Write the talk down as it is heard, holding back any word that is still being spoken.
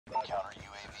Counter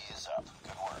UAV is up.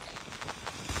 Good work.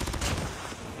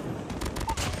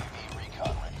 UAV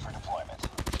recon ready for deployment.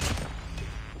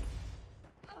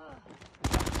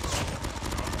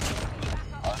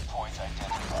 Hardpoint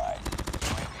identified.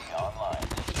 UAV online.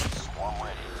 Swarm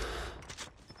ready.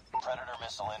 Predator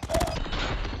missile inbound.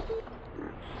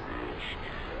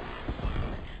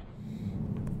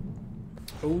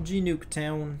 OG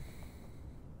Nuketown.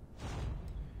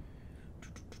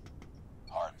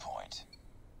 Hardpoint.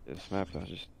 This map,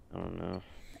 I don't know.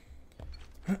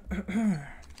 I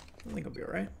think it'll be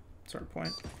alright. It's hard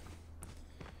point.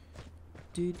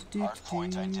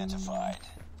 Hardpoint identified.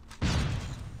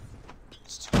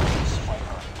 It's too close. Fight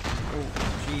hard. Oh,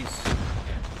 jeez.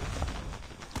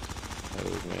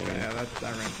 Okay, Yeah, that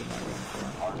range I'm not going for.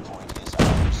 Hardpoint is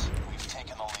ours. We've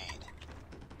taken the lead.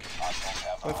 Hostiles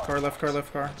have the Left car, left car,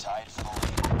 left car. tied for the lead.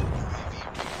 UAV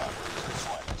recon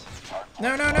deployment.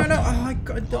 No, no, no, no!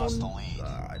 Oh, Lost the lead.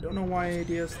 I don't know why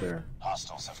ADS there.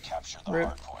 Hostiles have captured the Rip.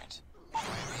 hardpoint.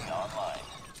 UAV online.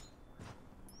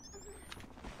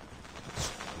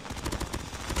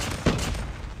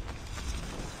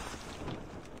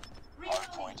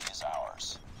 Hardpoint is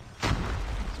ours. UAV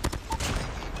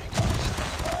recon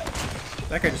standing by.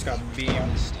 That guy just got beamed. Recon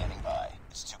is standing by.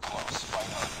 It's too close. Fight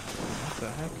hard. What the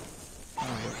heck?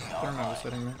 Oh, the thermal was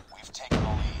hitting me. We've taken the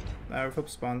lead. We flip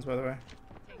spawns, by the way.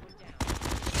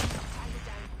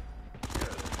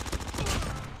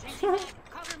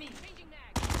 Cover me. Changing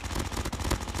mag.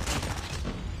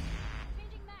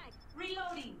 Changing mag.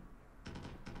 Reloading.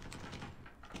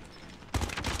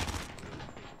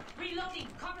 Reloading.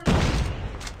 Cover me.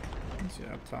 Let's see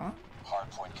up top.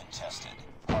 Hardpoint contested.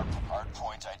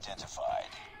 Hardpoint identified.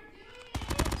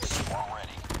 Swarm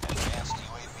ready. Advanced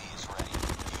UAV is ready.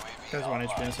 UAV There's one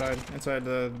HP online. inside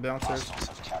the bouncers. Hostiles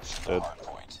have captured the Good.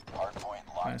 hardpoint.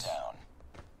 Hardpoint locked Nice. down.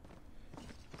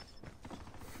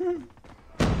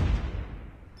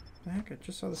 Heck, I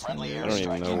just saw this Friendly one. I don't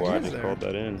even know why I He's just there. called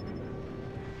that in.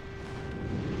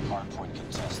 Hardpoint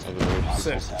contested.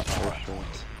 Sick. Hostiles have the For sure.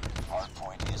 hardpoint.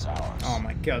 Hardpoint is ours. Oh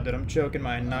my god, dude, I'm choking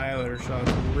my annihilator shot.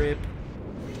 Rip.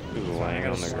 He was laying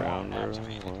on the gotta ground, bro.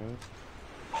 activated.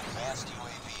 What? Advanced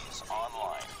UAV is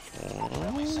online.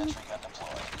 Friendly sentry gun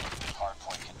deployed.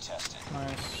 Hardpoint contested.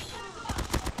 Nice.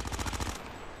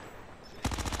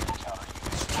 Counter UAV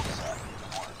is up.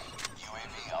 Good work.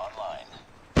 UAV online.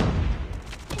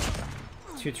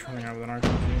 Dude's running out with an RPG.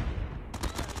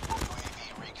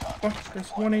 UAV recon. Oh, ready for there's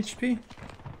deployment. 1 HP.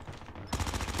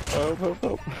 Oh, oh,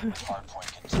 oh. Hardpoint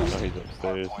No, contested. he's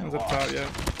upstairs. Hardpoint One's up top, lost. yeah.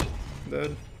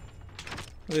 Dead.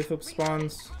 They flip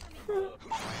spawns. UAV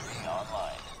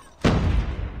online.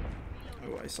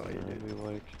 Oh, I saw you, dude. Maybe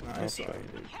like I saw you,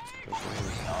 outside. dude. UAV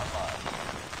online.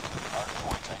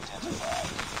 Hardpoint identified.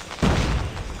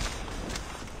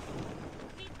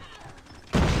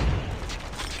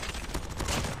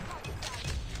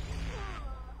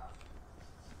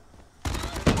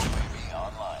 UAV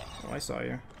online. Oh, I saw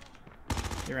you.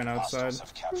 You ran outside. Hostiles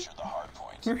have captured the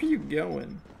hardpoint. Where are you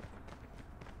going?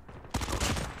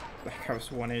 That guy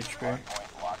was 1 HP.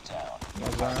 Hardpoint locked down.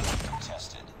 Love that.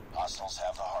 Contested. Hostiles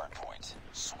have the hardpoint.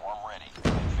 Swarm ready.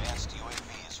 Advanced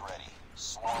UAV is ready.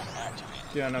 Swarm activated.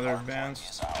 Yeah, another Hardpoint advanced.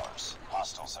 is ours.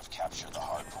 Hostiles have captured the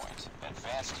hardpoint.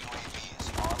 Advanced UAV is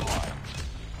online.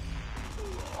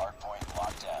 Hardpoint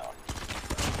locked down.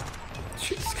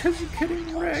 These guys are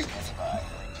getting wrecked. Standing by.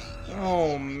 Repeat.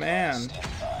 Oh, man.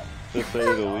 Standing by. To say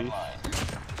the least. Online.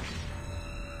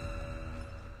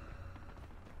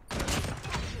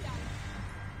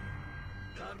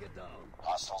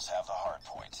 Hostiles have the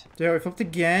hardpoint. Yeah, we flipped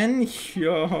again?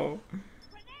 Yo.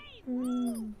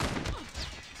 Enemy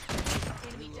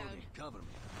down.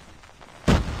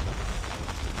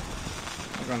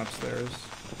 I'm going upstairs.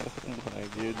 Oh my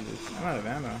goodness. I'm out of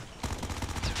ammo.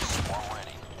 Swarm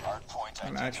ready. Hardpoint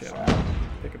I'm actually out identified. of ammo.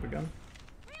 Pick up a gun.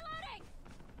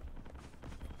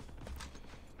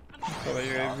 Call the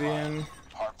UAV in.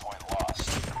 Hardpoint lost.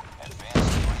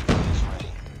 Advanced UAV is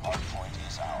ready. Hardpoint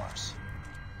is ours.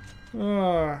 Oh,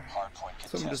 Hardpoint contested.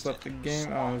 someone just left the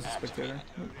game. Oh, it was a spectator.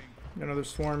 Activated. Another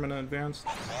swarm and an advanced.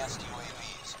 Advanced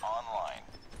UAVs online.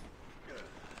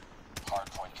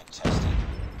 Hardpoint contested.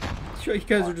 Sure, you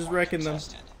guys are just Hardpoint wrecking them.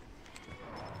 contested.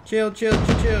 Chill, chill,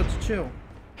 chill, chill, chill.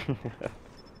 Changing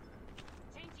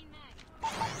mag.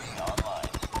 UAV online.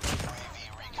 UAV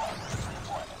recon ready for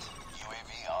deployment.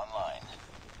 UAV online.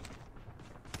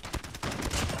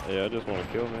 Yeah, I just want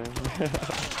to kill, man.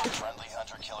 Friendly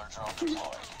hunter-killer drone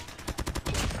deployed.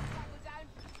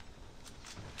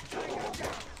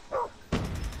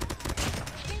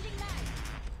 Changing mag.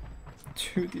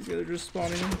 Dude, these guys are just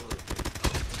spawning in. Like,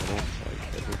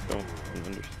 I just don't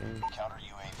understand. Counter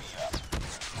UAV up.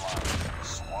 Blind.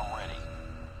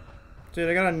 Dude,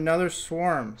 I got another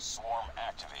swarm. Swarm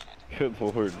activated. Good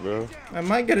lord, bro. I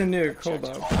might get a nuke. Hold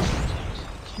Objective up. almost complete.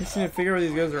 I just need to figure out where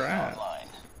these guys are at. Online.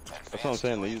 That's what I'm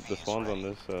saying. These the spawns on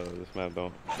this map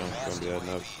don't gonna be adding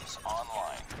up. UAVs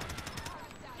online.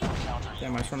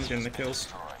 Damn, my swarm's getting the kills.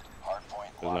 Destroyed.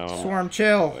 Hardpoint 'Cause now locked. I'm Swarm,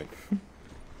 chill. like,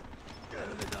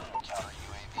 Counter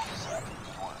UAVs active.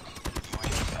 Good work.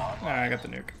 UAV online. Alright, I got the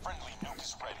nuke. Friendly nuke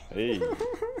is ready. hey,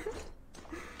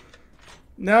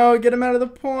 No, get him out of the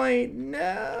point.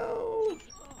 No.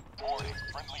 Warning.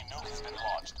 Friendly nuke has been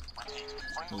launched. Repeat.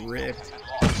 Friendly Rip. nuke has been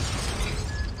launched.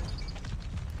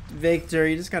 Victor,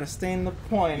 you just gotta stay in the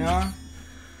point, huh?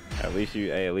 at least you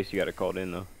got it called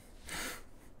in though.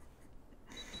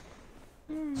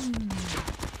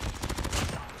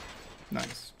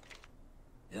 Nice.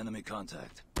 Enemy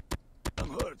contact. I'm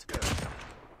hurt.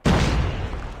 I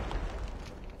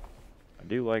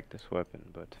do like this weapon,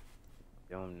 but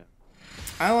don't know.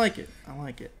 I like it. I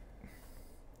like it.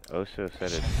 Oso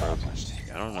said it's broken.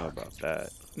 I don't know about that.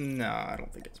 No, I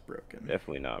don't think it's broken.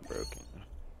 Definitely not broken.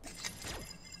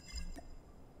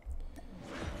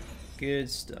 Good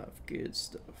stuff. Good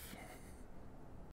stuff.